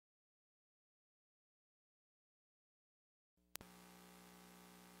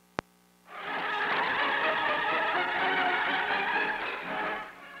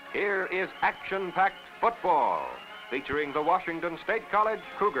Here is action-packed football, featuring the Washington State College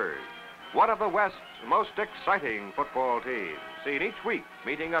Cougars, one of the West's most exciting football teams, seen each week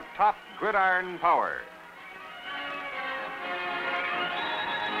meeting a top gridiron power.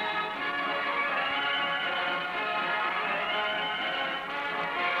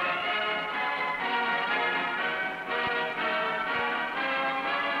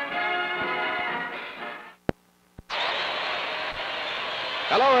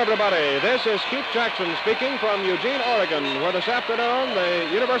 Hello, everybody. This is Keith Jackson speaking from Eugene, Oregon, where this afternoon the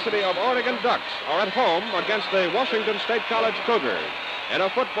University of Oregon Ducks are at home against the Washington State College Cougars in a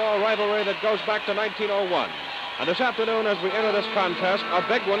football rivalry that goes back to 1901. And this afternoon, as we enter this contest, a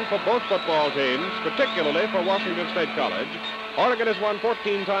big one for both football teams, particularly for Washington State College. Oregon has won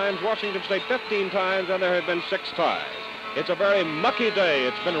 14 times, Washington State 15 times, and there have been 6 ties. It's a very mucky day.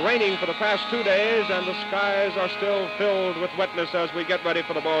 It's been raining for the past 2 days, and the skies are still filled with wetness as we get ready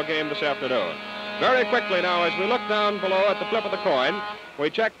for the ball game this afternoon. Very quickly now, as we look down below at the flip of the coin, we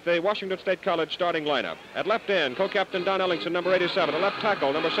check the Washington State College starting lineup. At left end, co-captain Don Ellingson, number 87. At left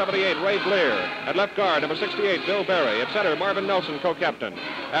tackle, number 78, Ray Blear. At left guard, number 68, Bill Berry. At center, Marvin Nelson, co-captain.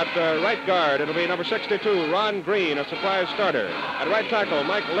 At right guard, it'll be number 62, Ron Green, a surprise starter. At right tackle,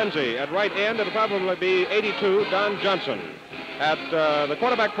 Mike Lindsay. At right end, it'll probably be 82, Don Johnson. At the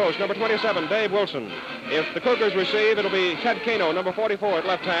quarterback post, number 27, Dave Wilson. If the Cougars receive, it'll be Ted Cano, number 44 at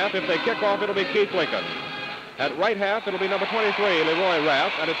left half. If they kick off, it'll be Keith Lincoln. At right half, it'll be number 23, Leroy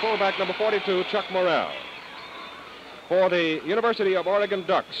Raff. And at fullback, number 42, Chuck Morrell. For the University of Oregon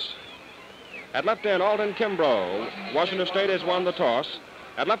Ducks, at left end, Alden Kimbrough. Washington State has won the toss.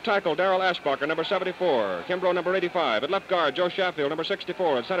 At left tackle, Darrell Ashbacher, number 74. Kimbrough, number 85. At left guard, Joe Sheffield, number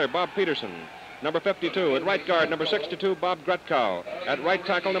 64. At center, Bob Peterson, number 52. At right guard, number 62, Bob Gretkow. At right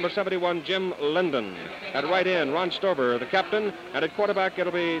tackle, number 71, Jim Linden. At right end, Ron Stover, the captain. And at quarterback,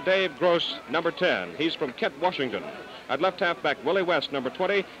 it'll be Dave Gross, number 10. He's from Kent, Washington. At left halfback, Willie West, number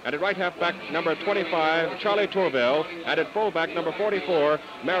 20. And at right halfback, number 25, Charlie Tourville. And at fullback, number 44,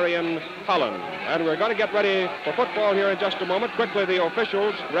 Marion Holland. And we're going to get ready for football here in just a moment. Quickly, the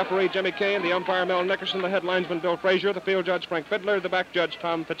officials, referee Jimmy Kane, the umpire Mel Nickerson, the head linesman Bill Frazier, the field judge Frank Fiddler, the back judge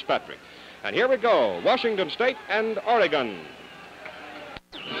Tom Fitzpatrick. And here we go, Washington State and Oregon.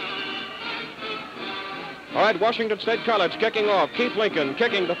 All right, Washington State College kicking off. Keith Lincoln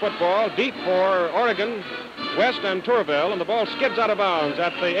kicking the football deep for Oregon, West and Tourville, and the ball skids out of bounds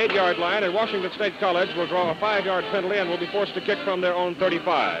at the 8-yard line, and Washington State College will draw a 5-yard penalty and will be forced to kick from their own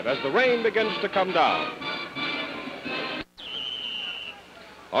 35 as the rain begins to come down.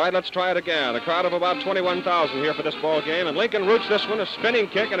 All right, let's try it again. A crowd of about 21,000 here for this ball game, and Lincoln roots this one, a spinning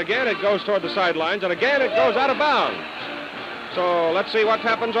kick, and again it goes toward the sidelines, and again it goes out of bounds. So let's see what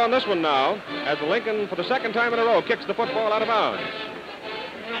happens on this one now, as Lincoln, for the second time in a row, kicks the football out of bounds.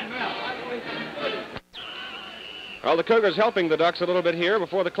 Well, the Cougars helping the Ducks a little bit here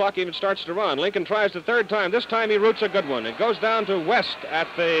before the clock even starts to run. Lincoln tries the third time. This time he roots a good one. It goes down to West at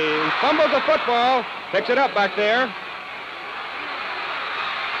the... fumbles the football, picks it up back there.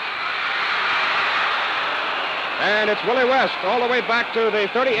 And it's Willie West all the way back to the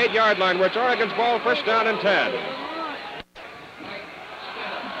 38-yard line, where it's Oregon's ball, first down and 10.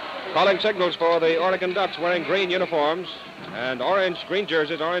 Calling signals for the Oregon Ducks wearing green uniforms and green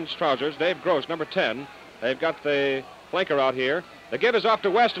jerseys, orange trousers. Dave Gross, number 10. They've got the flanker out here. The give is off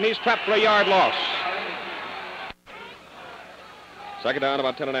to West, and he's trapped for a yard loss. Second down,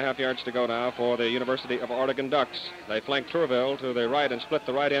 about 10.5 yards to go now for the University of Oregon Ducks. They flank Tourville to the right and split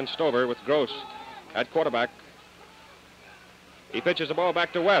the right end Stover with Gross at quarterback. He pitches the ball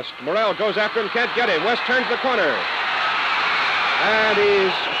back to West. Morrell goes after him, can't get him. West turns the corner. And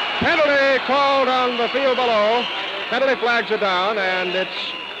he's penalty called on the field below. Penalty flags are down, and it's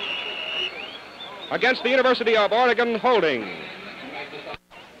against the University of Oregon holding.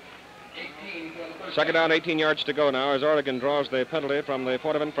 Second down, 18 yards to go now as Oregon draws the penalty from the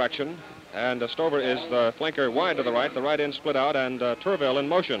point of infraction. And Stover is the flanker wide to the right end split out, and Tourville in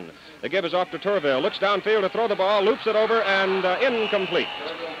motion. The give is off to Tourville, looks downfield to throw the ball, loops it over, and incomplete.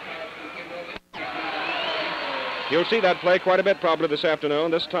 You'll see that play quite a bit probably this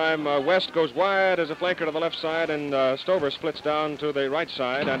afternoon. This time West goes wide as a flanker to the left side, and Stover splits down to the right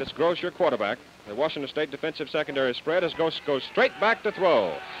side, and it's Gross, your quarterback. The Washington State defensive secondary spread as Gross goes straight back to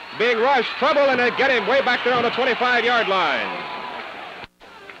throw. Being rushed, trouble, and they get him way back there on the 25-yard line.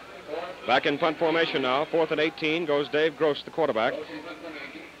 Back in punt formation now, 4th and 18, goes Dave Gross, the quarterback.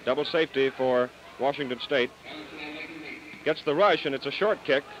 Double safety for Washington State. Gets the rush, and it's a short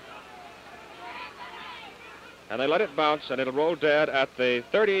kick. And they let it bounce, and it'll roll dead at the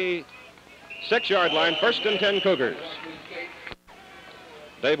 36-yard line, 1st and 10 Cougars.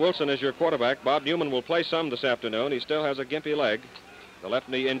 Dave Wilson is your quarterback. Bob Newman will play some this afternoon. He still has a gimpy leg. The left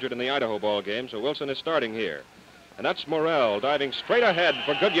knee injured in the Idaho ball game, so Wilson is starting here. And that's Morrell diving straight ahead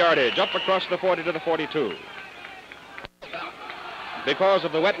for good yardage, up across the 40 to the 42. Because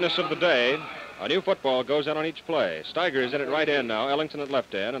of the wetness of the day, a new football goes in on each play. Steiger is in at right end now, Ellington at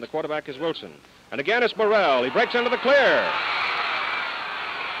left end, and the quarterback is Wilson. And again it's Morrell. He breaks into the clear.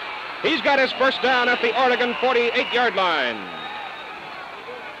 He's got his first down at the Oregon 48-yard line.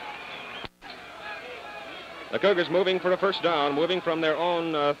 The Cougars moving for a first down, moving from their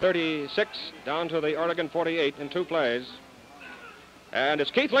own 36 down to the Oregon 48 in 2 plays. And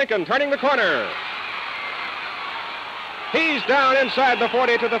it's Keith Lincoln turning the corner. He's down inside the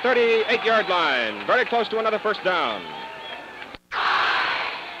 40 to the 38-yard line, very close to another first down.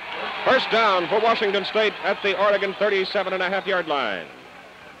 First down for Washington State at the Oregon 37.5-yard line.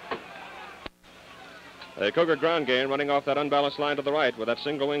 The Cougar ground game running off that unbalanced line to the right with that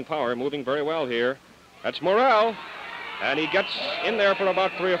single wing power, moving very well here. That's Morrell, and he gets in there for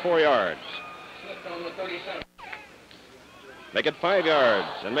about 3 or 4 yards. Make it 5 yards,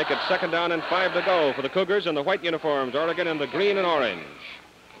 and make it second down and 5 to go for the Cougars in the white uniforms, Oregon in the green and orange.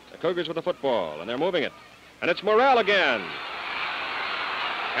 The Cougars with the football, and they're moving it. And it's Morrell again.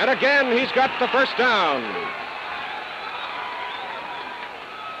 And again, he's got the first down.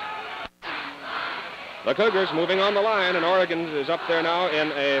 The Cougars moving on the line, and Oregon is up there now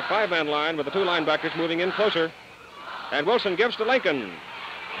in a 5-man line with the 2 linebackers moving in closer. And Wilson gives to Lincoln.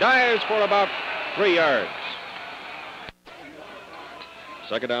 Dives for about 3 yards.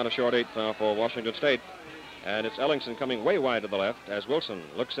 Second down, a short 8 now for Washington State. And it's Ellington coming way wide to the left as Wilson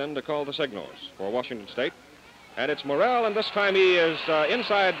looks in to call the signals for Washington State. And it's Morrell, and this time he is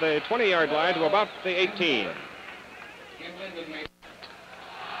inside the 20-yard line to about the 18.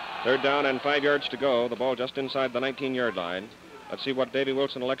 Third down and 5 yards to go. The ball just inside the 19-yard line. Let's see what Davey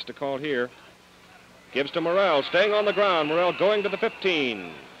Wilson elects to call here. Gives to Morrell, staying on the ground. Morrell going to the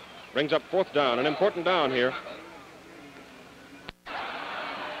 15. Brings up 4th down, an important down here.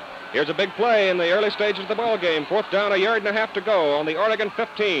 Here's a big play in the early stages of the ball game. 4th down, 1.5 yards to go on the Oregon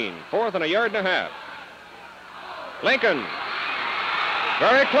 15. 4th and 1.5 yards. Lincoln.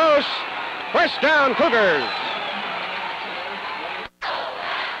 Very close. First down, Cougars.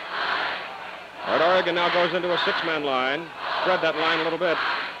 All right, Oregon now goes into a 6-man line. Spread that line a little bit.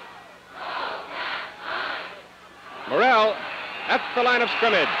 Morrell at the line of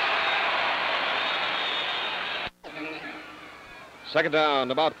scrimmage. Second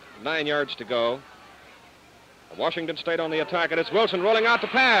down, about 9 yards to go. Washington State on the attack, and it's Wilson rolling out to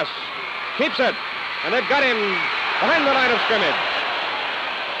pass. Keeps it, and they've got him behind the line of scrimmage.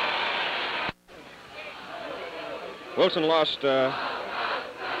 Wilson lost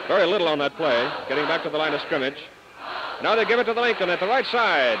very little on that play, getting back to the line of scrimmage. Now they give it to the Lincoln at the right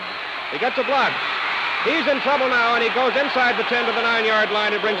side. He gets a block. He's in trouble now, and he goes inside the 10 to the 9-yard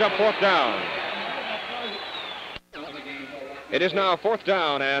line and brings up 4th down. It is now 4th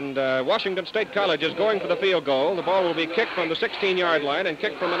down, and Washington State College is going for the field goal. The ball will be kicked from the 16-yard line and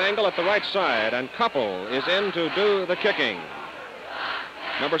kicked from an angle at the right side, and Koppel is in to do the kicking.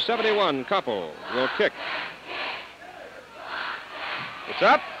 Number 71, Koppel, will kick. It's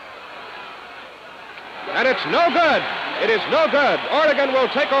up. And it's no good. It is no good. Oregon will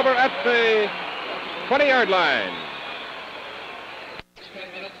take over at the 20-yard line.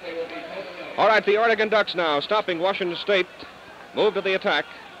 All right, the Oregon Ducks now stopping Washington State. Move to the attack.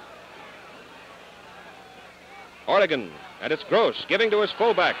 Oregon, and it's Gross giving to his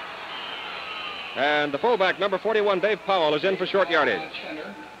fullback. And the fullback, number 41, Dave Powell, is in for short yardage.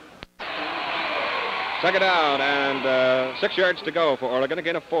 Second down, and 6 yards to go for Oregon. A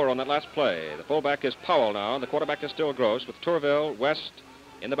gain of 4 on that last play. The fullback is Powell now, and the quarterback is still Gross, with Turville, West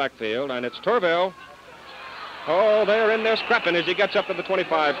in the backfield, and it's Turville. Oh, they're in there scrapping as he gets up to the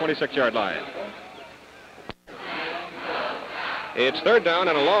 25, 26-yard line. It's third down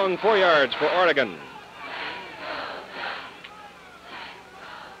and a long 4 yards for Oregon.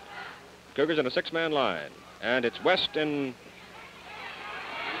 Cougars in a 6-man line, and it's West in...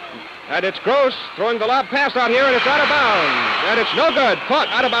 And it's Gross throwing the lob pass out here, and it's out of bounds. And it's no good. Caught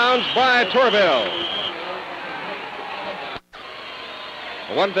out of bounds by Turville.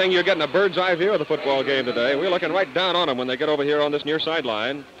 One thing, you're getting a bird's eye view of the football game today. We're looking right down on them when they get over here on this near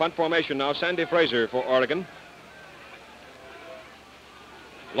sideline. Punt formation now, Sandy Frazier for Oregon.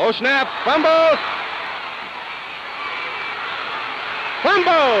 Low snap, fumble.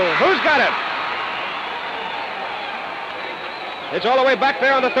 Fumble, who's got it? It's all the way back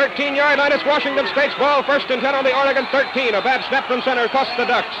there on the 13-yard line. It's Washington State's ball, 1st and 10 on the Oregon 13. A bad snap from center costs the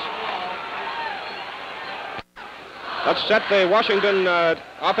Ducks. Let's set the Washington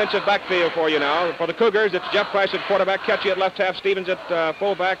offensive backfield for you now. For the Cougars, it's Jeff Price at quarterback, Ketchy at left half, Stevens at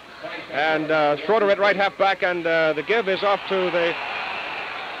fullback, and Schroeder at right half back, and the give is off to the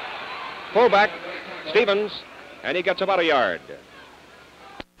fullback, Stevens, and he gets about a yard.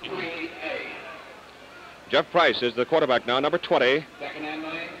 Jeff Price is the quarterback now, number 20.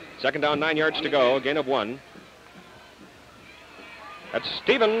 Second down, 9 yards to go, gain of 1. That's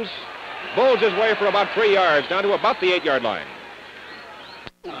Stevens. Bowls his way for about 3 yards, down to about the 8-yard line.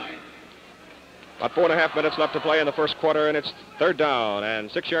 About 4.5 minutes left to play in the first quarter, and it's third down,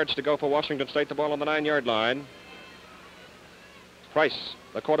 and 6 yards to go for Washington State. The ball on the 9-yard line. Price,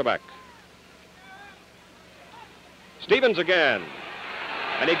 the quarterback. Stevens again.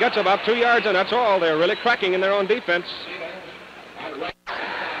 And he gets about 2 yards, and that's all. They're really cracking in their own defense.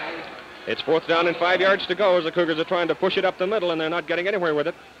 It's fourth down and 5 yards to go as the Cougars are trying to push it up the middle, and they're not getting anywhere with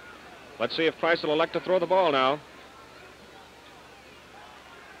it. Let's see if Price will elect to throw the ball now.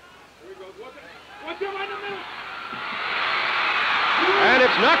 And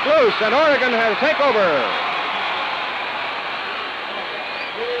it's knocked loose, and Oregon has take over.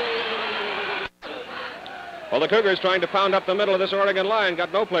 Well, the Cougars trying to pound up the middle of this Oregon line,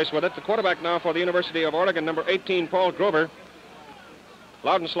 got no place with it. The quarterback now for the University of Oregon, number 18, Paul Grover.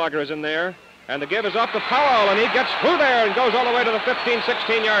 Loudenslager is in there. And the give is off to Powell, and he gets through there and goes all the way to the 15,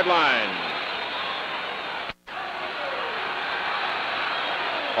 16-yard line.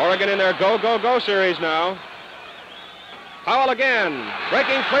 Oregon in their go, go, go series now. Powell again,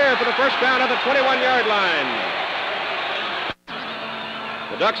 breaking clear for the first down at the 21-yard line.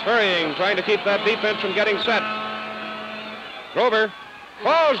 The Ducks hurrying, trying to keep that defense from getting set. Grover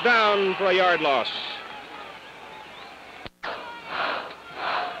falls down for a yard loss.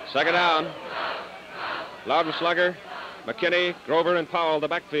 Second down. Loudenslager, McKinney, Grover, and Powell, the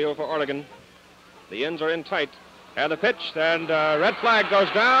backfield for Oregon. The ends are in tight. And the pitch, and red flag goes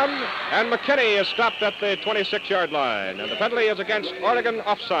down, and McKinney is stopped at the 26-yard line. And the penalty is against Oregon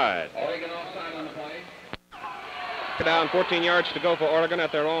offside. Oregon offside on the play. Down 14 yards to go for Oregon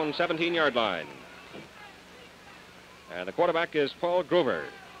at their own 17-yard line. And the quarterback is Paul Grover.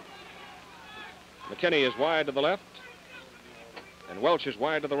 McKinney is wide to the left, and Welch is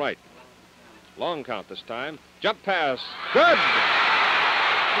wide to the right. Long count this time. Jump pass. Good!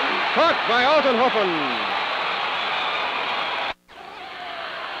 Caught by Altenhofen.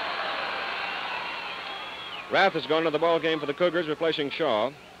 Rath has gone to the ball game for the Cougars, replacing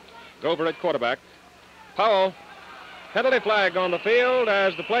Shaw. Grover at quarterback. Powell. Penalty flag on the field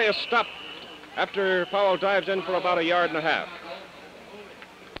as the play is stopped after Powell dives in for about a yard and a half.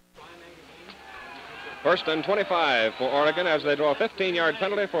 First and 25 for Oregon as they draw a 15-yard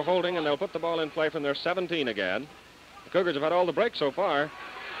penalty for holding, and they'll put the ball in play from their 17 again. The Cougars have had all the breaks so far.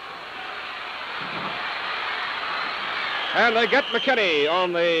 And they get McKinney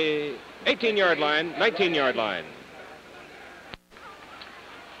on the 18-yard line, 19-yard line.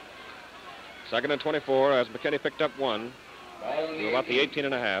 Second and 24 as McKinney picked up one to about the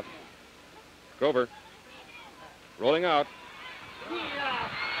 18.5. Grover rolling out.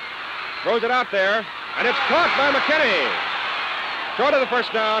 Throws it out there, and it's caught by McKinney. Short of the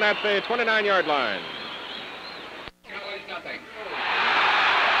first down at the 29-yard line.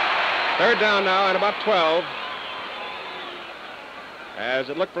 Third down now at about 12. As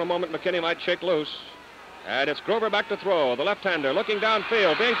it looked for a moment, McKinney might shake loose. And it's Grover back to throw. The left-hander looking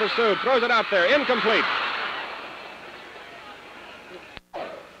downfield, being pursued, throws it out there, incomplete.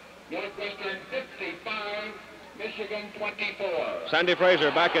 Northwestern 55, Michigan 24. Sandy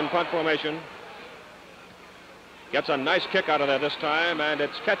Fraser back in punt formation. Gets a nice kick out of there this time, and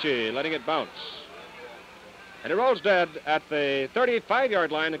it's Ketchy, letting it bounce. And it rolls dead at the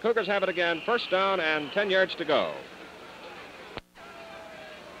 35-yard line. The Cougars have it again, first down and 10 yards to go.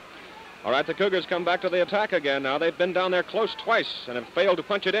 All right, the Cougars come back to the attack again now. They've been down there close twice and have failed to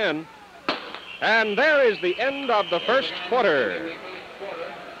punch it in. And there is the end of the first quarter.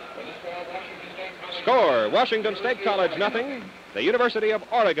 Score, Washington State College nothing, the University of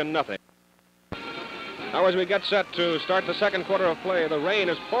Oregon nothing. Now as we get set to start the second quarter of play, the rain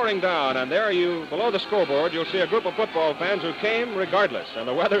is pouring down, and there you, below the scoreboard, you'll see a group of football fans who came regardless, and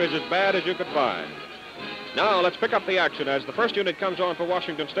the weather is as bad as you could find. Now let's pick up the action as the first unit comes on for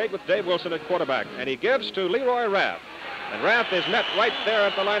Washington State with Dave Wilson at quarterback, and he gives to Leroy Rath. And Rath is met right there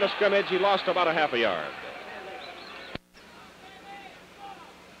at the line of scrimmage. He lost about a half a yard.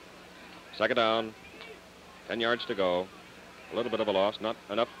 Second down, 10 yards to go. A little bit of a loss, not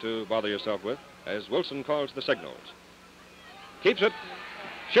enough to bother yourself with, as Wilson calls the signals. Keeps it,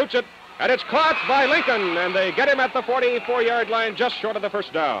 shoots it, and it's caught by Lincoln, and they get him at the 44-yard line just short of the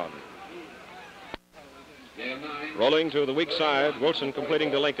first down. Game 9. Rolling to the weak side, Wilson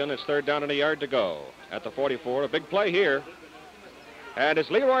completing to Lincoln. It's 3rd down and a yard to go. At the 44, a big play here. And it's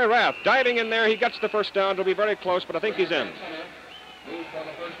Leroy Rath diving in there. He gets the first down. It'll be very close, but I think he's in.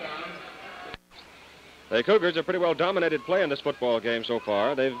 The Cougars have pretty well dominated play in this football game so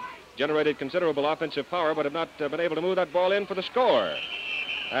far. They've generated considerable offensive power, but have not been able to move that ball in for the score.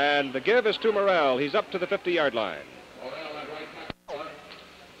 And the give is to Morrell. He's up to the 50-yard line.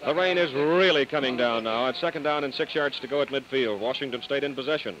 The rain is really coming down now. It's 2nd down and 6 yards to go at midfield. Washington State in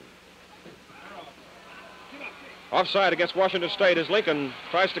possession. Offside against Washington State as Lincoln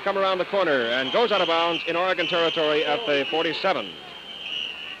tries to come around the corner and goes out of bounds in Oregon territory at the 47.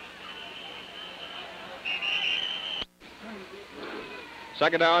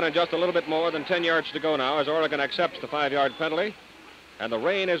 Second down and just a little bit more than 10 yards to go now as Oregon accepts the 5-yard penalty. And the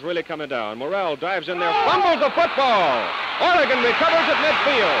rain is really coming down. Morrell dives in there, fumbles the football. Oregon recovers at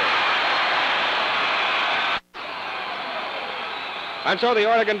midfield. And so the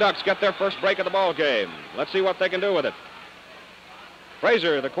Oregon Ducks get their first break of the ball game. Let's see what they can do with it.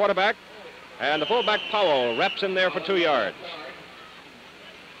 Fraser, the quarterback, and the fullback Powell reps in there for 2 yards.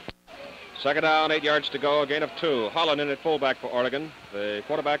 2nd down, 8 yards to go, a gain of 2. Holland in at fullback for Oregon. The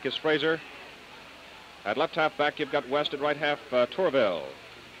quarterback is Fraser. At left halfback, you've got West. At right half, Tourville.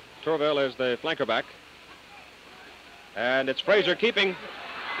 Tourville is the flanker back. And it's Fraser keeping.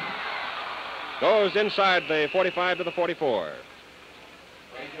 Goes inside the 45 to the 44.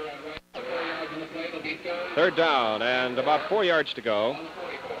 3rd down and about 4 yards to go.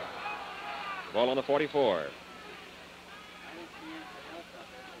 Ball on the 44.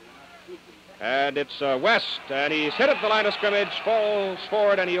 And it's West, and he's hit at the line of scrimmage, falls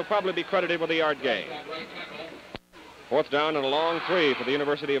forward, and he'll probably be credited with a yard gain. 4th down and a long 3 for the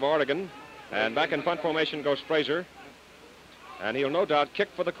University of Oregon. And back in punt formation goes Fraser. And he'll no doubt kick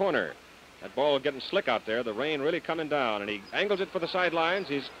for the corner. That ball getting slick out there, the rain really coming down, and he angles it for the sidelines.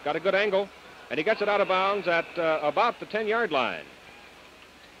 He's got a good angle, and he gets it out of bounds at about the 10-yard line.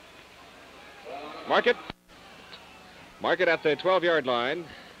 Mark it at the 12-yard line.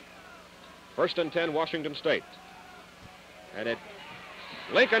 1st and 10, Washington State. And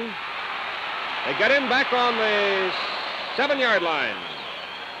Lincoln, they get him back on the 7-yard line.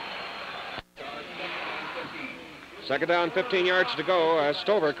 2nd down, 15 yards to go as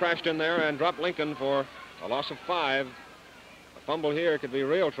Stover crashed in there and dropped Lincoln for a loss of 5. A fumble here could be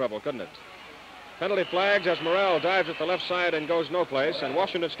real trouble, couldn't it? Penalty flags as Morrell dives at the left side and goes no place, and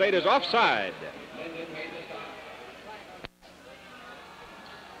Washington State is offside.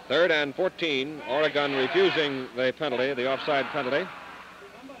 3rd and 14, Oregon refusing the penalty, the offside penalty.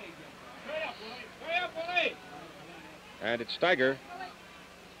 And it's Steiger.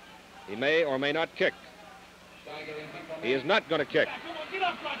 He may or may not kick. He is not going to kick.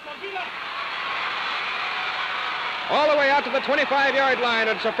 All the way out to the 25-yard line.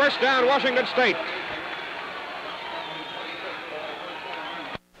 It's a 1st down, Washington State.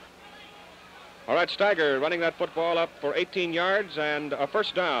 All right, Steiger running that football up for 18 yards and a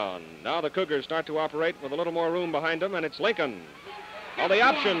 1st down. Now the Cougars start to operate with a little more room behind them, and it's Lincoln. On the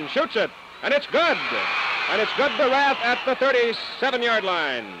option, shoots it, and it's good. And it's good to Rath at the 37-yard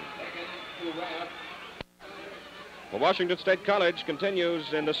line. Well, Washington State College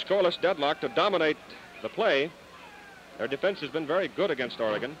continues in the scoreless deadlock to dominate the play. Their defense has been very good against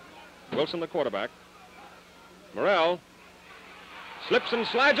Oregon. Wilson, the quarterback. Morrell slips and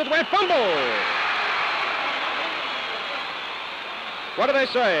slides it away. Fumble! What do they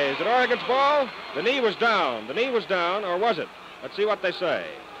say? Is it Oregon's ball? The knee was down. The knee was down, or was it? Let's see what they say.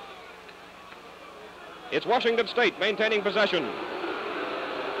 It's Washington State maintaining possession.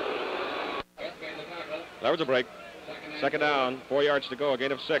 That was a break. 2nd down, 4 yards to go, a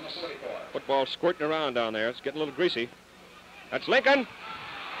gain of 6. Football squirting around down there. It's getting a little greasy. That's Lincoln.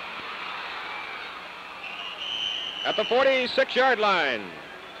 At the 46-yard line.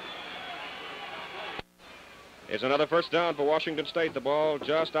 It's another 1st down for Washington State. The ball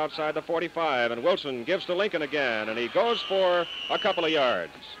just outside the 45, and Wilson gives to Lincoln again, and he goes for a couple of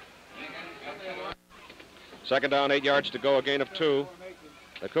yards. 2nd down, 8 yards to go, a gain of 2.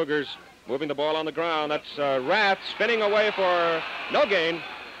 The Cougars moving the ball on the ground. That's Rath spinning away for no gain.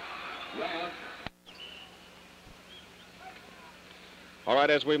 All right,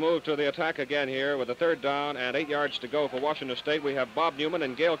 as we move to the attack again here with a 3rd down and 8 yards to go for Washington State, we have Bob Newman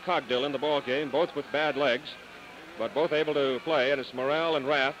and Gail Cogdill in the ball game, both with bad legs, but both able to play, and it's Morrell and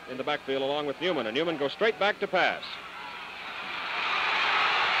Rath in the backfield along with Newman, and Newman goes straight back to pass.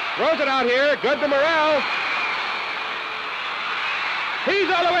 Throws it out here, good to Morrell. He's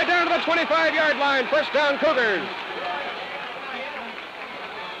all the way down to the 25-yard line. 1st down, Cougars.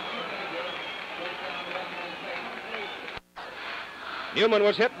 Newman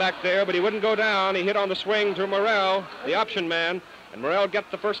was hit back there, but he wouldn't go down. He hit on the swing to Morrell, the option man, and Morrell gets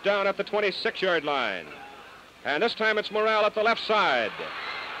the first down at the 26-yard line. And this time it's Morrell at the left side.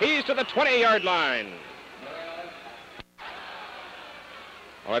 He's to the 20-yard line.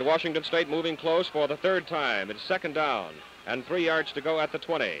 All right, Washington State moving close for the third time. It's second down and 3 yards to go at the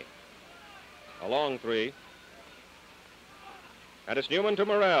 20. A long 3. And it's Newman to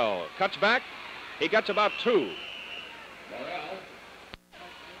Morrell. Cuts back. He gets about 2.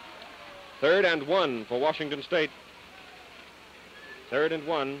 Third and 1 for Washington State. Third and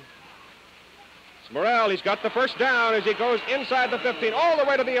 1. It's Morrell. He's got the first down as he goes inside the 15 all the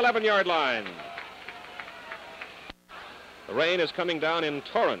way to the 11-yard line. The rain is coming down in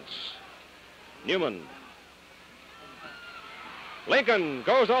torrents. Newman. Lincoln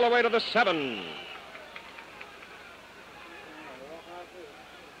goes all the way to the 7.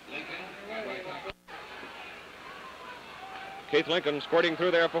 Keith Lincoln squirting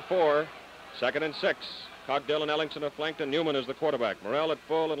through there for 4. Second and 6. Cogdill and Ellingson have flanked, and Newman is the quarterback. Morrell at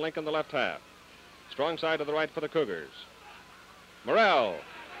full and Lincoln the left half. Strong side to the right for the Cougars. Morrell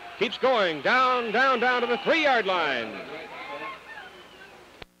keeps going down to the 3-yard line.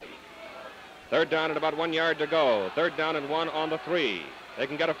 Third down and about 1 yard to go. Third down and 1 on the 3. They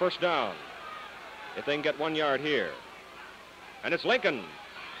can get a first down if they can get 1 yard here. And it's Lincoln.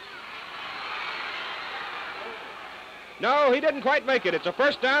 No, he didn't quite make it. It's a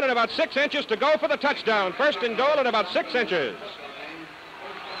first down and about 6 inches to go for the touchdown. First and goal at about 6 inches.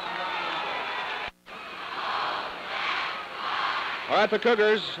 All right, the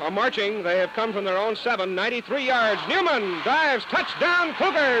Cougars are marching. They have come from their own 7, 93 yards. Newman dives, touchdown,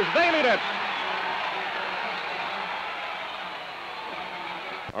 Cougars. They lead it.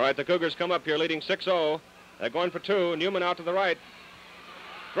 All right, the Cougars come up here leading 6-0. They're going for 2. Newman out to the right.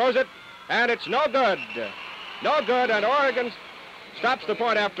 Throws it, and it's no good. No good, and Oregon stops the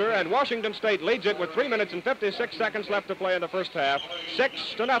point after, and Washington State leads it with 3 minutes and 56 seconds left to play in the first half.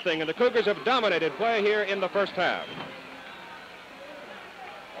 6-0, and the Cougars have dominated play here in the first half.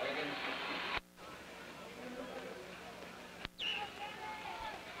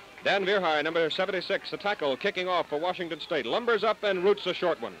 Dan Verhey, number 76, the tackle, kicking off for Washington State. Lumbers up and roots a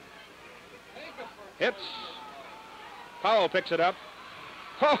short one. Hits. Powell picks it up.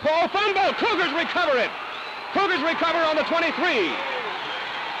 Oh, fumble! Cougars recover it! Cougars recover on the 23.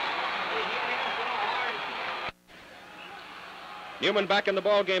 Newman back in the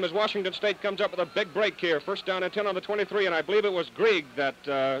ball game as Washington State comes up with a big break here. First down and 10 on the 23, and I believe it was Grieg that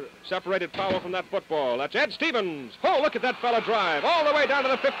separated Powell from that football. That's Ed Stevens. Oh, look at that fella drive all the way down to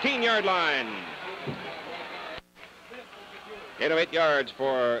the 15-yard line. 8 of 8 yards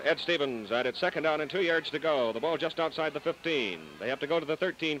for Ed Stevens, and it's second down and 2 yards to go. The ball just outside the 15. They have to go to the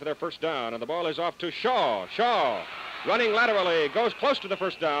 13 for their first down, and the ball is off to Shaw. Shaw running laterally, goes close to the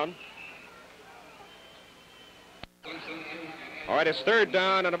first down. All right, it's third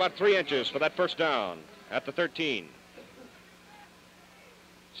down and about 3 inches for that first down at the 13.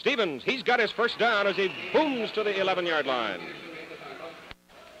 Stevens, he's got his first down as he booms to the 11-yard line.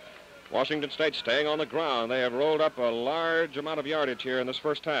 Washington State staying on the ground. They have rolled up a large amount of yardage here in this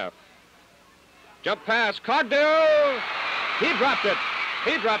first half. Jump pass, Cogdill! He dropped it.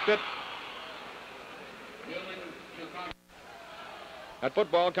 He dropped it. That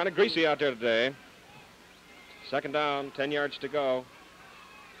football kind of greasy out there today. Second down, 10 yards to go.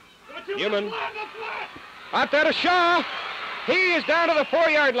 Newman. Out there to Shaw. He is down to the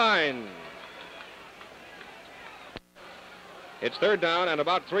 4-yard line. It's third down and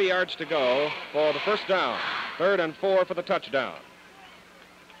about 3 yards to go for the first down. 3rd and 4 for the touchdown.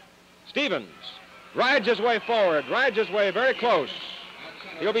 Stevens rides his way forward, rides his way very close.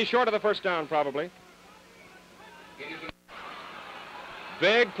 He'll be short of the first down probably.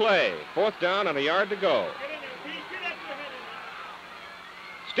 Big play. 4th down and a yard to go.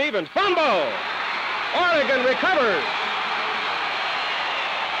 Stevens, fumble! Oregon recovers.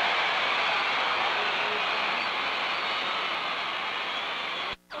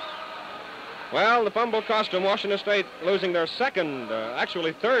 Well, the fumble cost them. Washington State losing their second,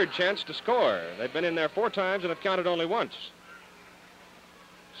 actually third chance to score. They've been in there 4 times and have counted only once.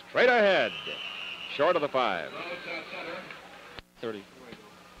 Straight ahead, short of the 5. 30.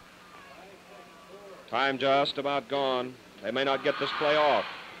 Time just about gone. They may not get this play off.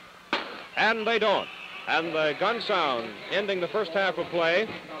 And they don't. And the gun sound ending the first half of play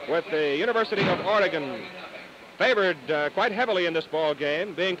with the University of Oregon favored quite heavily in this ball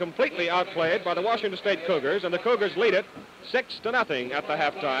game, being completely outplayed by the Washington State Cougars, and the Cougars lead it 6-0 at the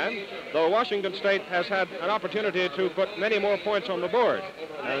halftime, though Washington State has had an opportunity to put many more points on the board.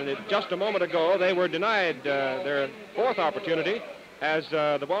 And just a moment ago, they were denied their 4th opportunity as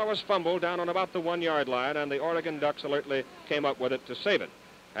the ball was fumbled down on about the 1-yard line, and the Oregon Ducks alertly came up with it to save it.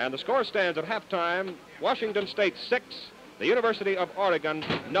 And the score stands at halftime, Washington State 6, the University of Oregon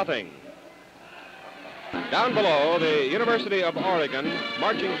nothing. Down below, the University of Oregon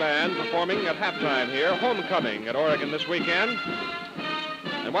marching band performing at halftime here, homecoming at Oregon this weekend.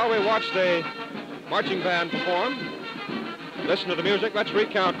 And while we watch the marching band perform, listen to the music, let's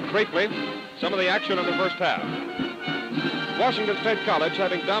recount briefly some of the action of the first half. Washington State College,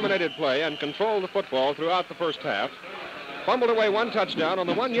 having dominated play and controlled the football throughout the first half, fumbled away one touchdown on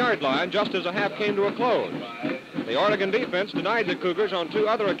the 1-yard line just as the half came to a close. The Oregon defense denied the Cougars on 2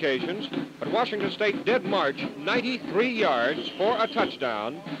 other occasions, but Washington State did march 93 yards for a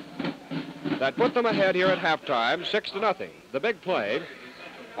touchdown that put them ahead here at halftime, 6-0. The big play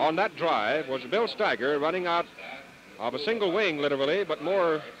on that drive was Bill Steiger running out of a single wing, literally, but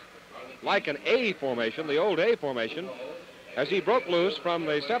more like an A formation, the old A formation, as he broke loose from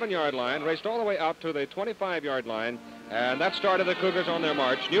the 7-yard line, raced all the way out to the 25-yard line, and that started the Cougars on their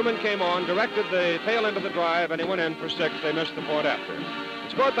march. Newman came on, directed the tail end of the drive, and he went in for 6. They missed the point after.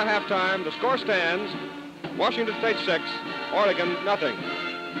 It scored at the halftime. The score stands, Washington State 6, Oregon nothing.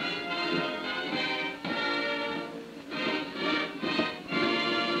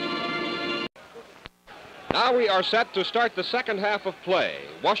 Now we are set to start the second half of play.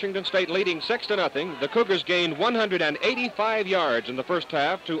 Washington State leading 6-0. The Cougars gained 185 yards in the first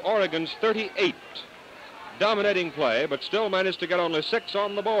half to Oregon's 38. Dominating play, but still managed to get only 6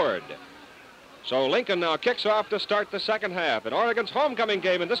 on the board. So Lincoln now kicks off to start the second half in Oregon's homecoming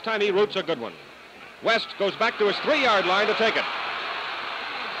game, and this time he roots a good one. West goes back to his 3-yard line to take it.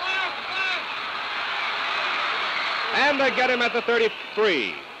 And they get him at the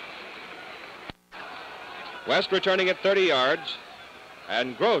 33. West returning at 30 yards,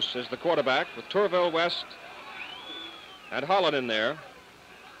 and Gross is the quarterback with Tourville, West, and Holland in there.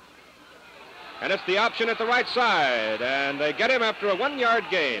 And it's the option at the right side, and they get him after a 1-yard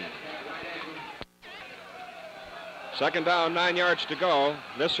gain. Second down, 9 yards to go.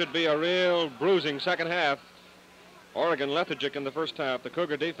 This should be a real bruising second half. Oregon lethargic in the first half. The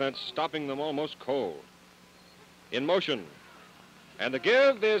Cougar defense stopping them almost cold. In motion. And the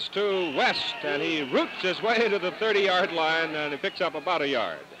give is to West, and he roots his way to the 30-yard line, and he picks up about a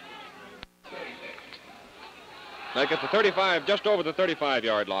yard. Make it the 35, just over the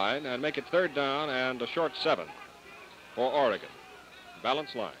 35-yard line, and make it third down and a short 7 for Oregon.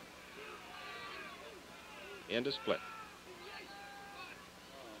 Balance line. Into split.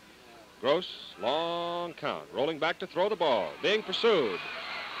 Gross, long count, rolling back to throw the ball, being pursued.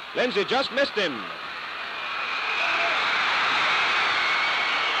 Lindsey just missed him.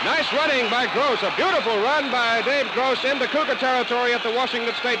 Nice running by Gross. A beautiful run by Dave Gross into Cougar territory at the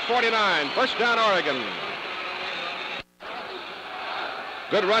Washington State 49. First down, Oregon.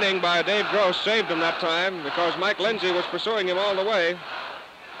 Good running by Dave Gross. Saved him that time because Mike Lindsey was pursuing him all the way.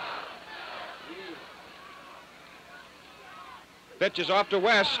 Pitch is off to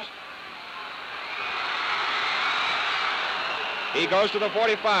West. He goes to the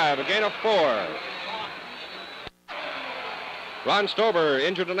 45, a gain of 4. Ron Stober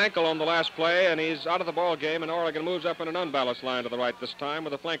injured an ankle on the last play, and he's out of the ball game, and Oregon moves up in an unbalanced line to the right this time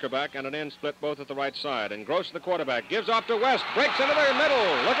with a flanker back and an end split both at the right side. And Gross, the quarterback, gives off to West, breaks into the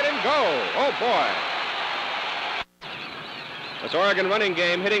middle. Look at him go. Oh, boy. This Oregon running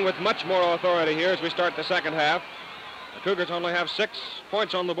game hitting with much more authority here as we start the second half. The Cougars only have 6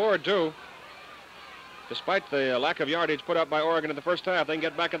 points on the board, too. Despite the lack of yardage put up by Oregon in the first half, they can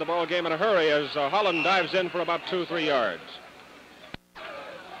get back in the ball game in a hurry as Holland dives in for about 2-3 yards.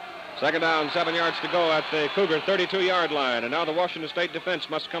 Second down, 7 yards to go at the Cougar 32-yard line. And now the Washington State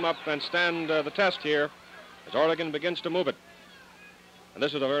defense must come up and stand the test here as Oregon begins to move it. And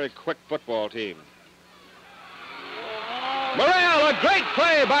this is a very quick football team. Morrell, a great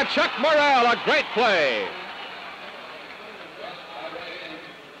play by Chuck Morrell, a great play.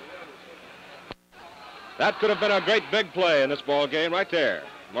 That could have been a great big play in this ball game right there.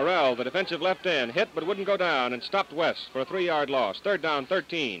 Morrell, the defensive left end, hit but wouldn't go down and stopped West for a 3-yard loss. Third down,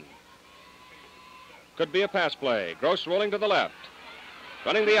 13. Could be a pass play. Gross rolling to the left.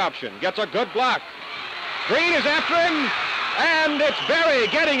 Running the option. Gets a good block. Green is after him. And it's Berry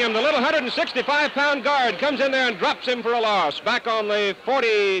getting him. The little 165-pound guard comes in there and drops him for a loss. Back on the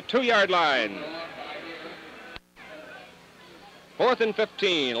 42-yard line. 4th and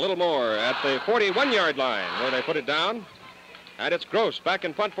 15. A little more at the 41-yard line where they put it down. And it's Gross back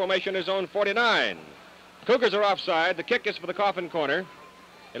in punt formation, his own 49. Cougars are offside. The kick is for the coffin corner.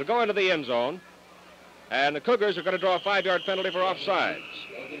 It'll go into the end zone. And the Cougars are going to draw a 5-yard penalty for offsides.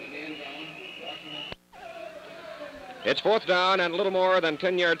 It's 4th down and a little more than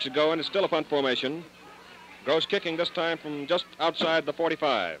 10 yards to go, and it's still a punt formation. Gross kicking this time from just outside the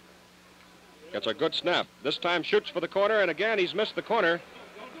 45. Gets a good snap. This time shoots for the corner, and again he's missed the corner.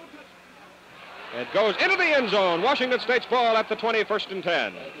 It goes into the end zone. Washington State's ball at the 20, 1st and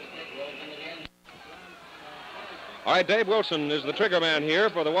 10. All right, Dave Wilson is the trigger man here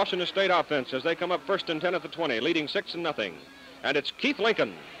for the Washington State offense as they come up 1st and 10 at the 20, leading 6-0. And it's Keith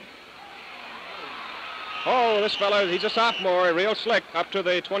Lincoln. Oh, this fella, he's a sophomore, real slick, up to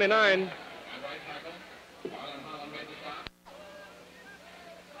the 29.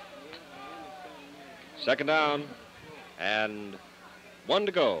 Second down, and 1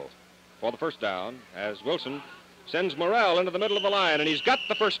 to go for the 1st down as Wilson sends Morrell into the middle of the line, and he's got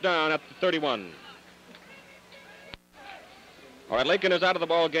the 1st down at the 31. All right, Lincoln is out of the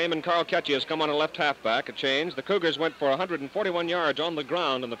ball game, and Carl Ketchie has come on a left halfback, a change. The Cougars went for 141 yards on the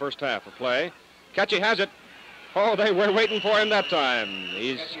ground in the first half of play. Ketchie has it. Oh, they were waiting for him that time.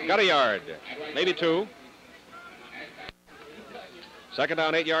 He's got a yard, maybe 2. Second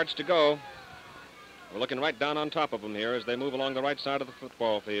down, 8 yards to go. We're looking right down on top of them here as they move along the right side of the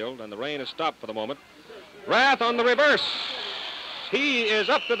football field, and the rain has stopped for the moment. Rath on the reverse. He is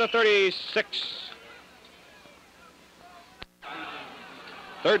up to the 36.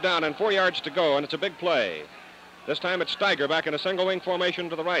 3rd down and 4 yards to go, and it's a big play. This time it's Steiger back in a single wing formation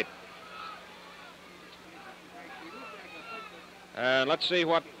to the right. And let's see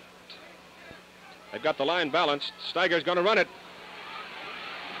what... They've got the line balanced. Steiger's going to run it.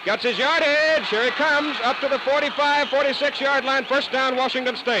 Gets his yardage. Here he comes up to the 45, 46-yard line. 1st down,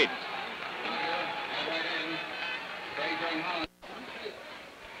 Washington State.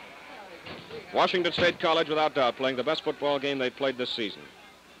 Washington State College, without doubt, playing the best football game they've played this season.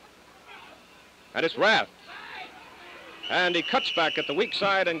 And it's Rath. And he cuts back at the weak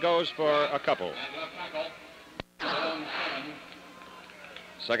side and goes for a couple.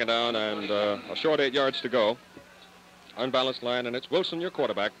 2nd down and a short 8 yards to go. Unbalanced line, and it's Wilson, your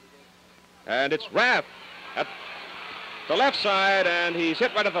quarterback. And it's Rath at the left side, and he's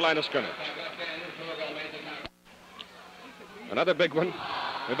hit right at the line of scrimmage. Another big one.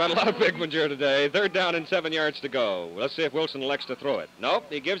 We've had a lot of big ones here today. 3rd down and 7 yards to go. Let's see if Wilson elects to throw it. Nope,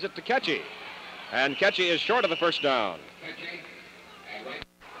 he gives it to Ketchie. And Ketchie is short of the 1st down.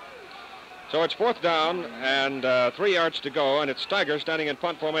 So it's 4th down and 3 yards to go, and it's Steiger standing in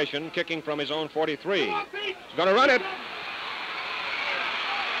punt formation, kicking from his own 43. He's going to run it.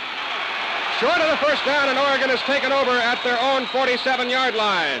 Short of the 1st down, and Oregon has taken over at their own 47-yard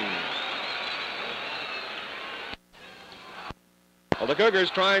line. Well, the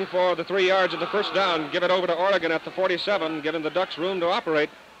Cougars trying for the 3 yards of the 1st down, give it over to Oregon at the 47, giving the Ducks room to operate.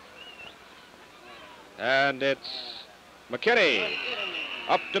 And it's McKinney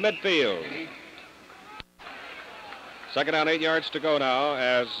up to midfield. 2nd down, 8 yards to go now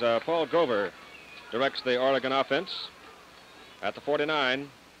as Paul Grover directs the Oregon offense at the 49.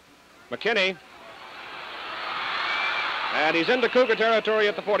 McKinney. And he's into Cougar territory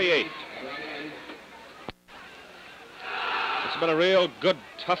at the 48. It's been a real good,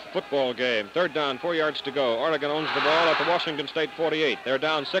 tough football game. 3rd down, 4 yards to go. Oregon owns the ball at the Washington State 48. They're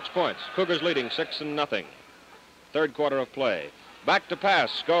down 6 points. Cougars leading 6-0. 3rd quarter of play. Back to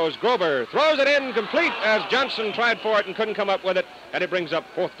pass goes Grover. Throws it in complete as Johnson tried for it and couldn't come up with it. And it brings up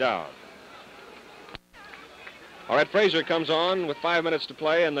 4th down. All right, Frazier comes on with 5 minutes to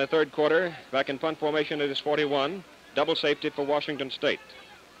play in the 3rd quarter. Back in punt formation, it is 41. Double safety for Washington State.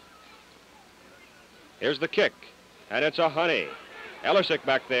 Here's the kick. And it's a honey. Ellersick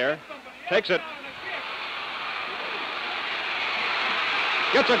back there. Takes it.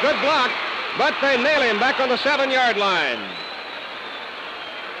 Gets a good block, but they nail him back on the 7-yard line.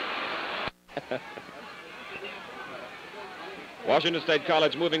 Washington State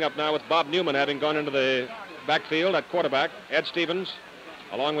College moving up now with Bob Newman having gone into the backfield at quarterback. Ed Stevens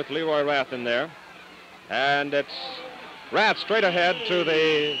along with Leroy Rath in there. And it's Rath straight ahead to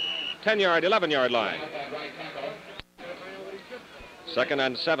the 10-yard, 11-yard line. 2nd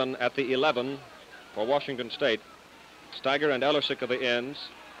and 7 at the 11 for Washington State. Steiger and Ellersick are the ends.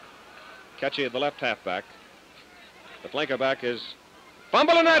 Ketchie at the left halfback. The flanker back is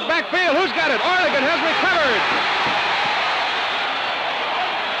fumbling that backfield. Who's got it? Oregon has recovered.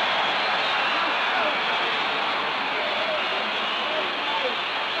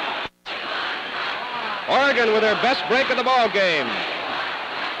 Oregon with their best break of the ball game.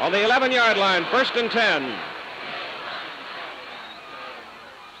 On the 11-yard line, 1st and 10.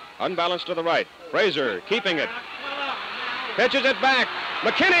 Unbalanced to the right. Frazier keeping it. Pitches it back.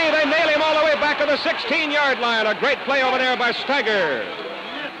 McKinney, they nail him all the way back to the 16-yard line. A great play over there by Steiger.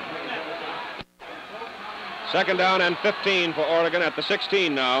 Second down and 15 for Oregon at the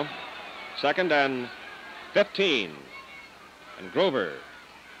 16 now. Second and 15. And Grover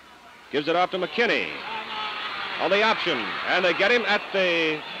gives it off to McKinney on the option, and they get him at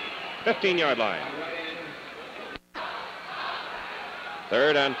the 15-yard line.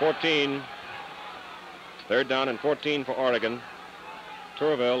 Third and 14. Third down and 14 for Oregon.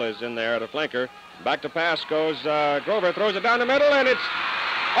 Tourville is in there at a flanker. Back to pass goes Grover, throws it down the middle, and it's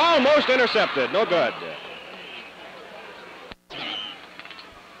almost intercepted. No good.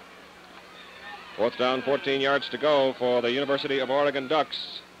 Fourth down, 14 yards to go for the University of Oregon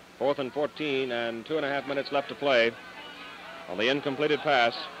Ducks. 4th and 14 and 2.5 minutes left to play on the incompleted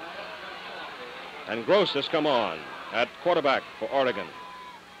pass. And Gross has come on at quarterback for Oregon.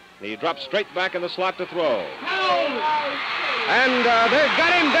 He drops straight back in the slot to throw. And they've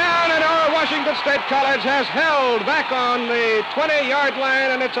got him down, and our Washington State College has held back on the 20-yard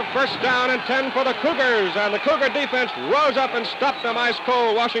line, and it's a first down and 10 for the Cougars. And the Cougar defense rose up and stopped them ice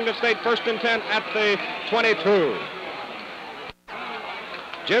cold. Washington State first and 10 at the 22.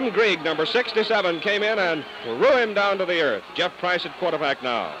 Jim Grieg, number 67, came in and threw him down to the earth. Jeff Price at quarterback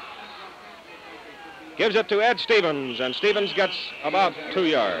now. Gives it to Ed Stevens, and Stevens gets about 2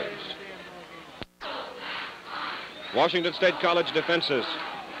 yards. Washington State College defenses,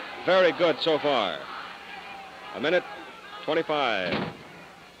 very good so far. 1:25.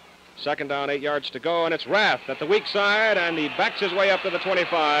 Second down, 8 yards to go, and it's Rath at the weak side, and he backs his way up to the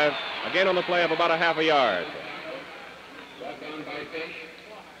 25. Again on the play of about a half a yard.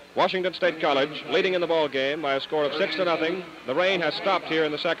 Washington State College leading in the ball game by a score of 6-0. The rain has stopped here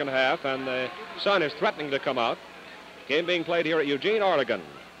in the second half, and the sun is threatening to come out. Game being played here at Eugene, Oregon.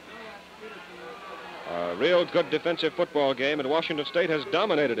 A real good defensive football game, and Washington State has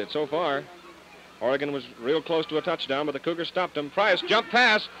dominated it so far. Oregon was real close to a touchdown, but the Cougars stopped him. Price, jump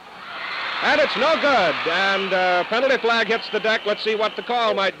pass, and it's no good. And penalty flag hits the deck. Let's see what the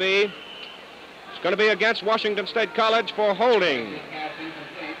call might be. It's going to be against Washington State College for holding.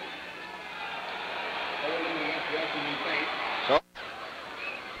 So,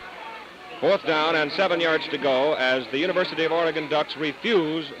 fourth down and 7 yards to go as the University of Oregon Ducks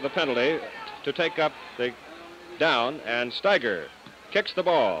refuse the penalty to take up the down, and Steiger kicks the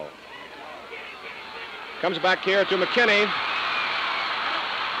ball. Comes back here to McKinney,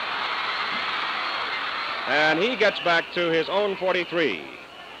 and he gets back to his own 43.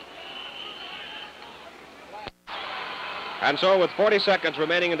 And so with 40 seconds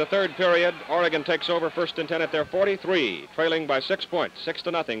remaining in the third period, Oregon takes over first and 10 at their 43, trailing by 6 points,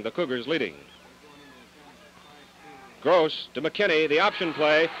 6-0, the Cougars leading. Gross to McKinney, the option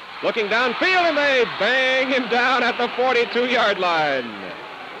play, looking downfield, and they bang him down at the 42-yard line.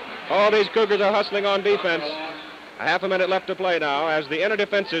 Oh, these Cougars are hustling on defense. A half a minute left to play now as the inner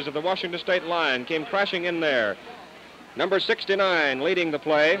defenses of the Washington State line came crashing in there. Number 69 leading the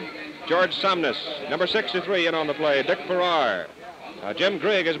play, George Somnus. Number 63 in on the play, Dick Farrar. Jim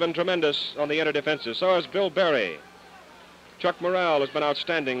Grigg has been tremendous on the inner defenses. So has Bill Berry. Chuck Morrell has been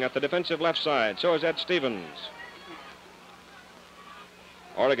outstanding at the defensive left side. So has Ed Stevens.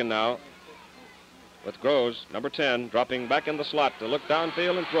 Oregon now with Groves, number 10, dropping back in the slot to look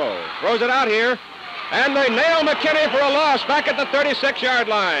downfield and throw. Throws it out here, and they nail McKinney for a loss back at the 36-yard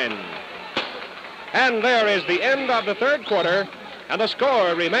line. And there is the end of the third quarter, and the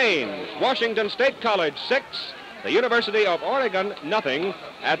score remains Washington State College 6, the University of Oregon nothing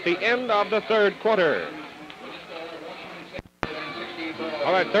at the end of the third quarter.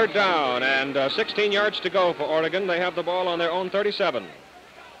 All right, third down and 16 yards to go for Oregon. They have the ball on their own 37.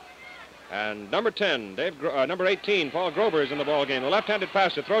 And number 10, number 18, Paul Grover is in the ball game. The left-handed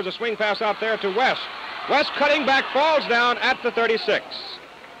passer throws a swing pass out there to West. West cutting back, falls down at the 36.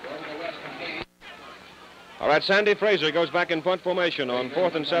 All right, Sandy Fraser goes back in punt formation on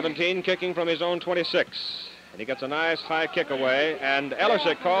 4th and 17, kicking from his own 26. And he gets a nice high kick away, and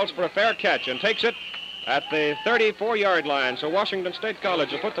Ellersick calls for a fair catch and takes it at the 34-yard line. So Washington State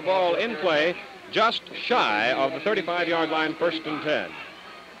College will put the ball in play just shy of the 35-yard line, first and 10.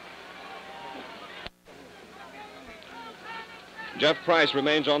 Jeff Price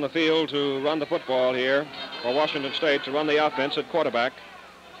remains on the field to run the football here for Washington State, to run the offense at quarterback.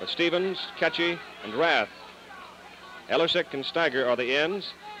 But Stevens, Ketchy, and Rath, Ellersick and Steiger are the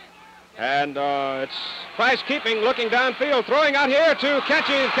ends. And it's Price keeping, looking downfield, throwing out here to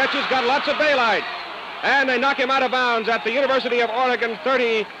Ketchy. Ketchy's got lots of daylight. And they knock him out of bounds at the University of Oregon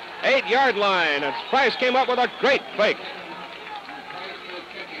 38-yard line. And Price came up with a great fake.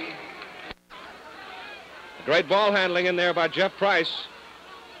 Great ball handling in there by Jeff Price.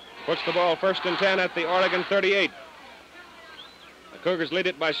 Puts the ball first and 10 at the Oregon 38. The Cougars lead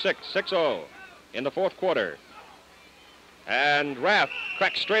it by 6-0. in the fourth quarter. And Rath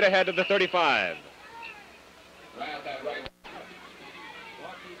cracks straight ahead to the 35.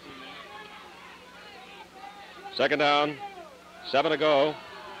 Second down, 7 to go.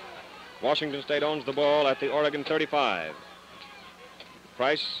 Washington State owns the ball at the Oregon 35.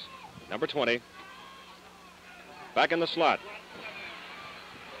 Price, number 20. Back in the slot.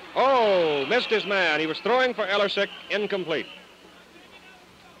 Oh, missed his man. He was throwing for Ellersick, incomplete.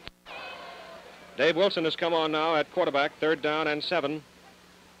 Dave Wilson has come on now at quarterback, 3rd down and 7.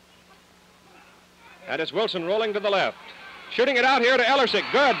 And it's Wilson rolling to the left. Shooting it out here to Ellersick,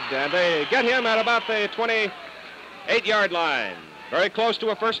 good. And they get him at about the 28-yard line. Very close to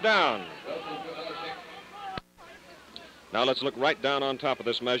a first down. Now let's look right down on top of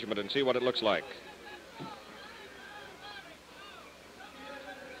this measurement and see what it looks like.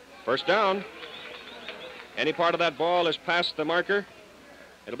 First down. Any part of that ball is past the marker,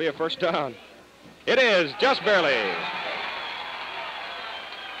 it'll be a first down. It is, just barely.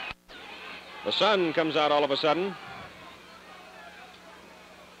 The sun comes out all of a sudden.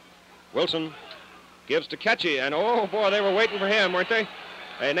 Wilson gives to Ketchy, and oh boy, they were waiting for him, weren't they?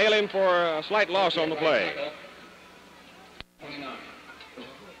 They nail him for a slight loss on the play.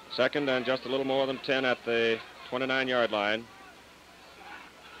 Second and just a little more than 10 at the 29-yard line.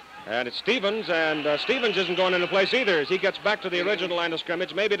 And it's Stevens, and Stevens isn't going into place either as he gets back to the original line of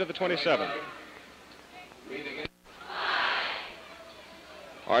scrimmage, maybe to the 27.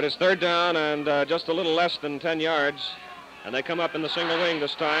 All right, it's 3rd down and just a little less than 10 yards. And they come up in the single wing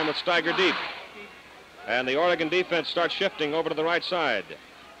this time with Steiger deep. And the Oregon defense starts shifting over to the right side.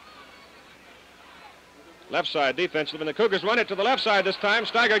 Left side defensive, and the Cougars run it to the left side this time.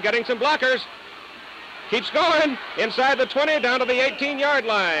 Steiger getting some blockers. Keeps going inside the 20 down to the 18-yard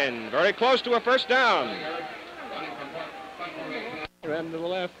line. Very close to a first down. Ran to the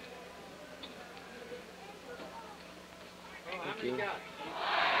left. Thank you.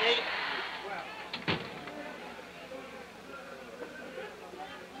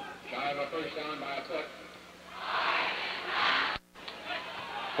 Shy of a first down by a foot.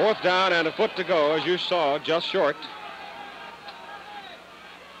 4th down and a foot to go, as you saw, just short.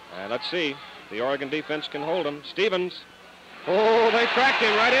 And let's see. The Oregon defense can hold him. Stevens. Oh, they tracked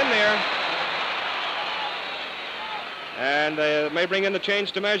him right in there. And they may bring in the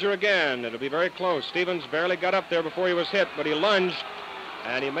change to measure again. It'll be very close. Stevens barely got up there before he was hit, but he lunged,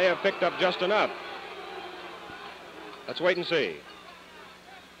 and he may have picked up just enough. Let's wait and see.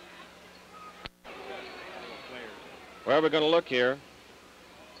 Where we're going to look here.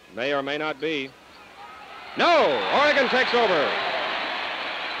 May or may not be. No! Oregon takes over.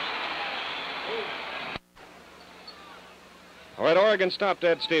 All right, Oregon stopped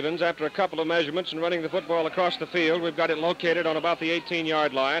Ed Stevens after a couple of measurements and running the football across the field. We've got it located on about the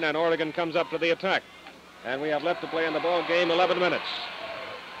 18-yard line, and Oregon comes up to the attack. And we have left to play in the ball game 11 minutes.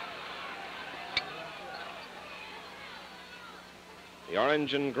 The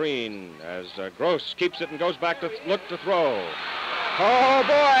orange and green as Gross keeps it and goes back to look to throw. Oh,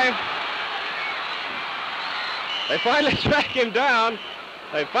 boy. They finally drag him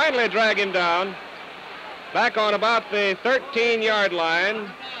down. Back on about the 13-yard line.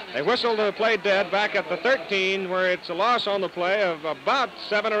 They whistle the play dead back at the 13, where it's a loss on the play of about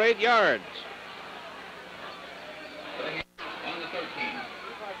 7 or 8 yards. On the 13.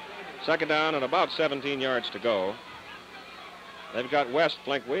 Second down and about 17 yards to go. They've got West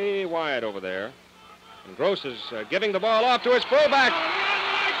flanked way wide over there. And Gross is giving the ball off to his fullback.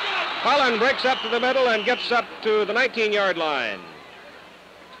 Holland breaks up to the middle and gets up to the 19-yard line.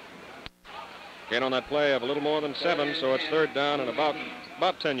 Gain on that play of a little more than 7, so it's 3rd down and about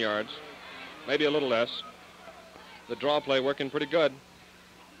 10 yards, maybe a little less. The draw play working pretty good.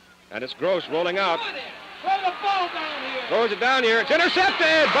 And it's Gross rolling out. Throws it down here. It's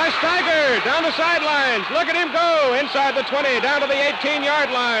intercepted by Steiger down the sidelines. Look at him go inside the 20, down to the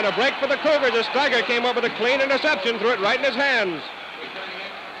 18-yard line. A break for the Cougars as Steiger came up with a clean interception, threw it right in his hands.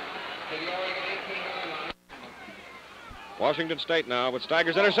 Washington State now with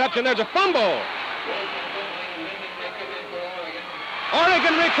Steiger's interception. There's a fumble.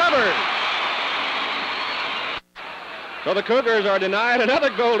 Oregon recovered. So the Cougars are denied another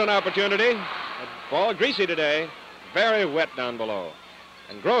golden opportunity. The ball greasy today. Very wet down below.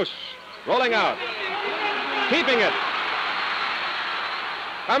 And Gross rolling out. Keeping it.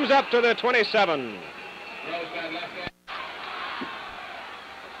 Comes up to the 27.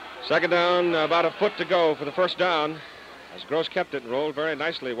 Second down, about a foot to go for the first down. As Gross kept it and rolled very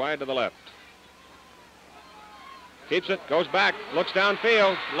nicely wide to the left. Keeps it, goes back, looks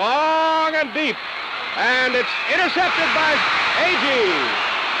downfield, long and deep. And it's intercepted by Agee.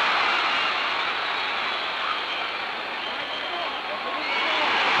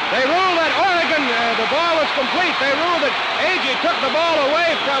 They ruled that Oregon, the ball was complete. They ruled that Agee took the ball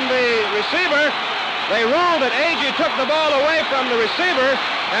away from the receiver. They ruled that Agee took the ball away from the receiver,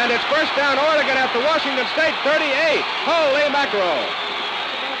 and it's first down Oregon at the Washington State 38. Holy mackerel.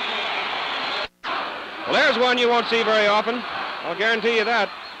 Well, there's one you won't see very often. I'll guarantee you that.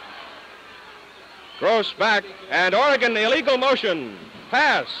 Gross back, and Oregon illegal motion.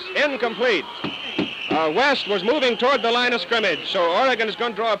 Pass, incomplete. West was moving toward the line of scrimmage, so Oregon is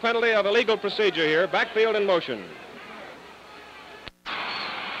going to draw a penalty of illegal procedure here. Backfield in motion.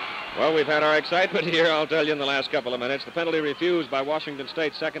 Well, we've had our excitement here, I'll tell you, in the last couple of minutes. The penalty refused by Washington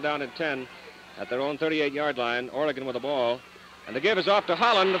State, second down and 10 at their own 38-yard line. Oregon with the ball. And the give is off to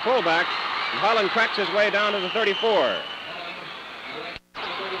Holland, the fullback. And Holland cracks his way down to the 34.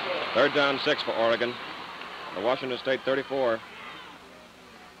 Third down, 6 for Oregon. The Washington State 34.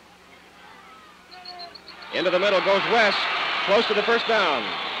 Into the middle goes West, close to the first down.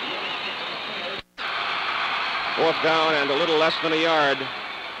 Fourth down and a little less than a yard.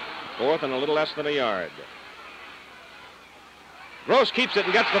 Fourth and a little less than a yard. Gross keeps it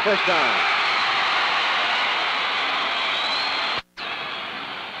and gets the first down.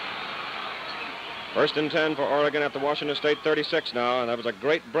 First and 10 for Oregon at the Washington State 36 now, and that was a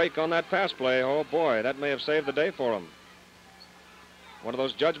great break on that pass play. Oh, boy, that may have saved the day for them. One of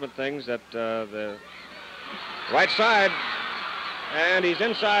those judgment things that the right side, and he's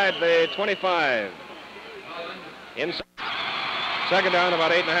inside the 25. Inside. Second down,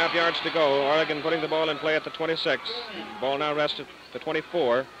 about 8.5 yards to go. Oregon putting the ball in play at the 26. Ball now rests at the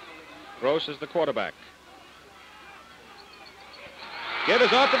 24. Gross is the quarterback. Give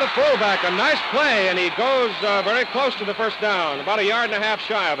is off to the fullback. A nice play, and he goes very close to the first down, about 1.5 yards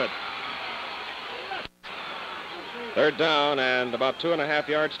shy of it. Third down and about 2.5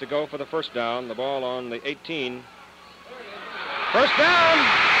 yards to go for the first down. The ball on the 18. First down.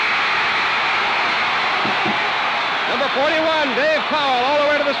 Number 41, Dave Powell, all the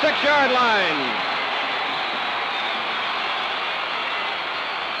way to the 6-yard line.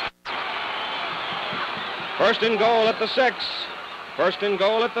 First and goal at the 6. First and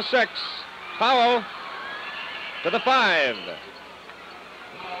goal at the 6. Powell to the 5.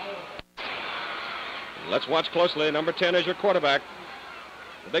 Let's watch closely. Number 10 is your quarterback.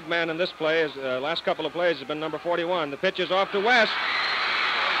 The big man in this play, last couple of plays, has been number 41. The pitch is off to West.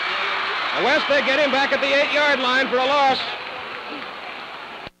 And West, they get him back at the 8-yard line for a loss.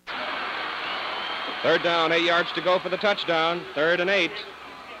 Third down, 8 yards to go for the touchdown. Third and 8.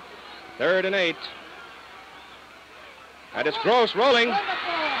 Third and 8. And it's Gross rolling.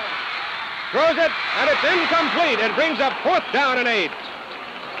 Throws it, and it's incomplete. It brings up fourth down and 8.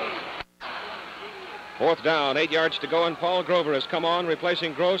 Fourth down, 8 yards to go, and Paul Grover has come on,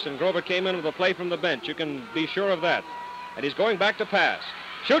 replacing Gross, and Grover came in with a play from the bench. You can be sure of that. And he's going back to pass.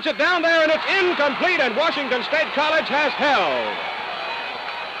 Shoots it down there, and it's incomplete, and Washington State College has held.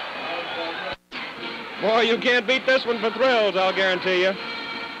 Boy, you can't beat this one for thrills, I'll guarantee you.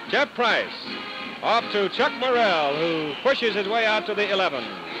 Jeff Price off to Chuck Morrell, who pushes his way out to the 11.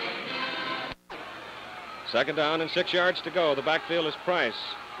 Second down and 6 yards to go. The backfield is Price,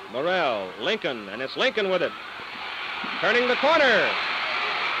 Morrell, Lincoln, and it's Lincoln with it. Turning the corner.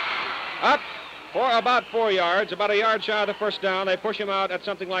 Up for about 4 yards, about a yard shy of the first down. They push him out at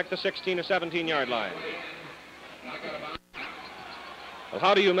something like the 16 or 17-yard line. Well,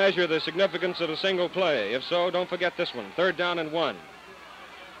 how do you measure the significance of a single play? If so, don't forget this one. Third down and 1.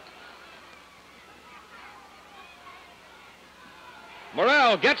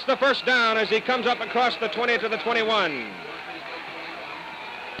 Morrell gets the first down as he comes up across the 20 to the 21.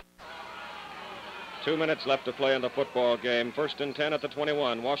 2 minutes left to play in the football game. First and 10 at the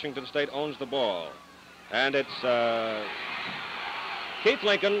 21. Washington State owns the ball. And it's Keith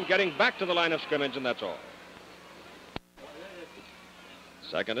Lincoln getting back to the line of scrimmage, and that's all.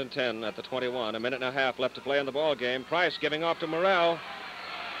 Second and 10 at the 21. 1.5 minutes left to play in the ball game. Price giving off to Morrell.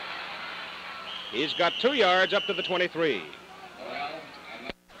 He's got 2 yards up to the 23.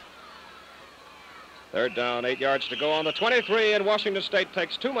 Third down, 8 yards to go on the 23, and Washington State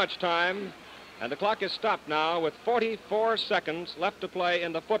takes too much time. And the clock is stopped now with 44 seconds left to play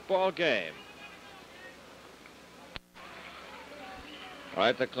in the football game. All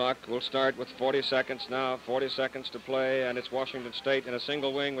right, the clock will start with 40 seconds now. 40 seconds to play, and it's Washington State in a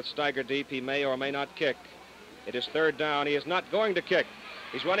single wing with Steiger deep. He may or may not kick. It is third down. He is not going to kick.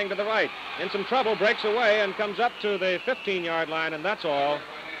 He's running to the right. In some trouble, breaks away and comes up to the 15-yard line, and that's all.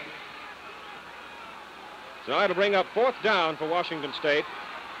 So now it'll bring up fourth down for Washington State.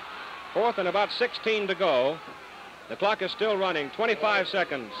 Fourth and about 16 to go. The clock is still running. 25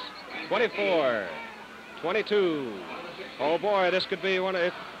 seconds. 24. 22. Oh, boy, this could be one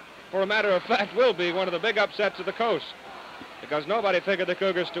of... for a matter of fact, will be one of the big upsets of the coast, because nobody figured the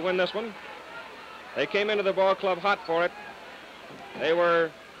Cougars to win this one. They came into the ball club hot for it. They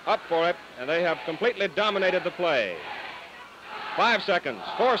were up for it, and they have completely dominated the play. 5 seconds,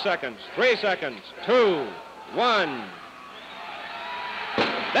 4 seconds, 3 seconds, 2, 1.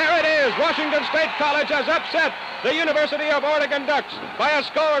 There it is. Washington State College has upset the University of Oregon Ducks by a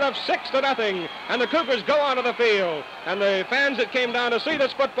score of 6-0. And the Cougars go onto the field. And the fans that came down to see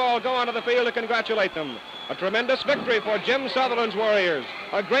this football go onto the field to congratulate them. A tremendous victory for Jim Sutherland's Warriors.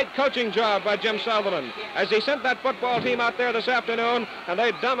 A great coaching job by Jim Sutherland as he sent that football team out there this afternoon, and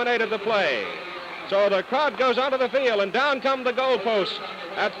they dominated the play. So the crowd goes onto the field, and down come the goalposts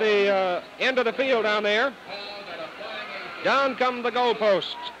at the end of the field down there. Down come the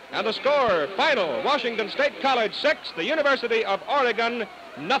goalposts. And the score, final, Washington State College 6, the University of Oregon,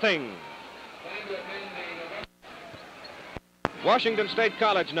 nothing. Washington State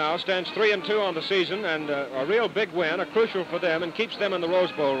College now stands 3-2 on the season, and a real big win, a crucial for them, and keeps them in the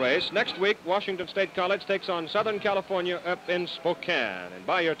Rose Bowl race. Next week, Washington State College takes on Southern California up in Spokane, and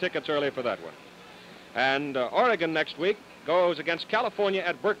buy your tickets early for that one. And Oregon next week goes against California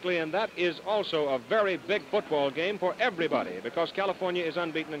at Berkeley, and that is also a very big football game for everybody, because California is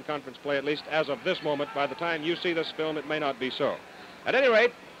unbeaten in conference play, at least as of this moment. By the time you see this film, it may not be so. At any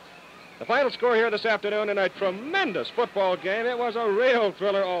rate, the final score here this afternoon in a tremendous football game. It was a real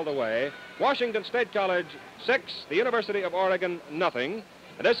thriller all the way. Washington State College 6, the University of Oregon nothing.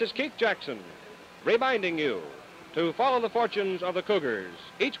 And this is Keith Jackson reminding you to follow the fortunes of the Cougars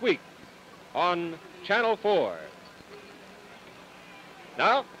each week on Channel 4.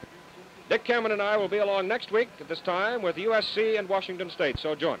 Now, Dick Cameron and I will be along next week at this time with USC and Washington State,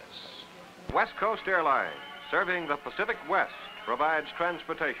 so join us. West Coast Airlines, serving the Pacific West, provides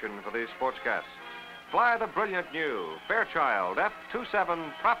transportation for these sportscasts. Fly the brilliant new Fairchild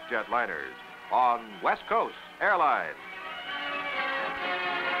F-27 prop jet liners on West Coast Airlines.